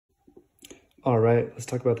All right, let's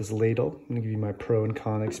talk about this ladle. I'm gonna give you my pro and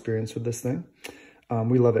con experience with this thing.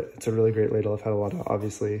 We love it. It's a really great ladle. I've had a lot of,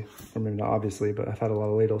 obviously, or maybe not obviously, but I've had a lot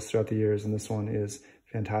of ladles throughout the years, and this one is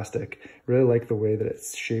fantastic. Really like the way that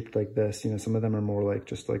it's shaped like this. You know, some of them are more like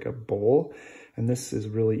just like a bowl, and this is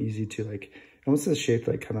really easy to like, almost is shaped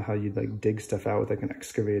like kind of how you'd like dig stuff out with like an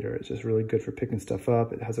excavator. It's just really good for picking stuff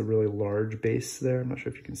up. It has a really large base there. I'm not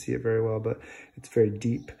sure if you can see it very well, but it's very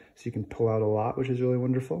deep, so you can pull out a lot, which is really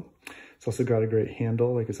wonderful. It's also got a great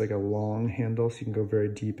handle, like it's like a long handle, so you can go very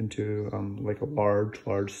deep into like a large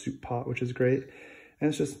soup pot, which is great. And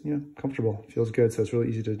it's just, you know, comfortable, feels good. So it's really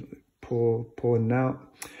easy to pull in and out,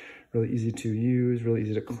 really easy to use, really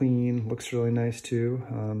easy to clean, looks really nice too.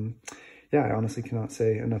 Yeah, I honestly cannot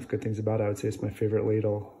say enough good things about it. I would say it's my favorite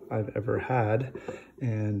ladle I've ever had.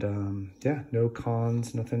 And yeah, no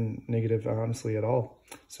cons, nothing negative, honestly, at all.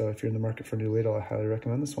 So if you're in the market for a new ladle, I highly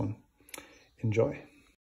recommend this one. Enjoy.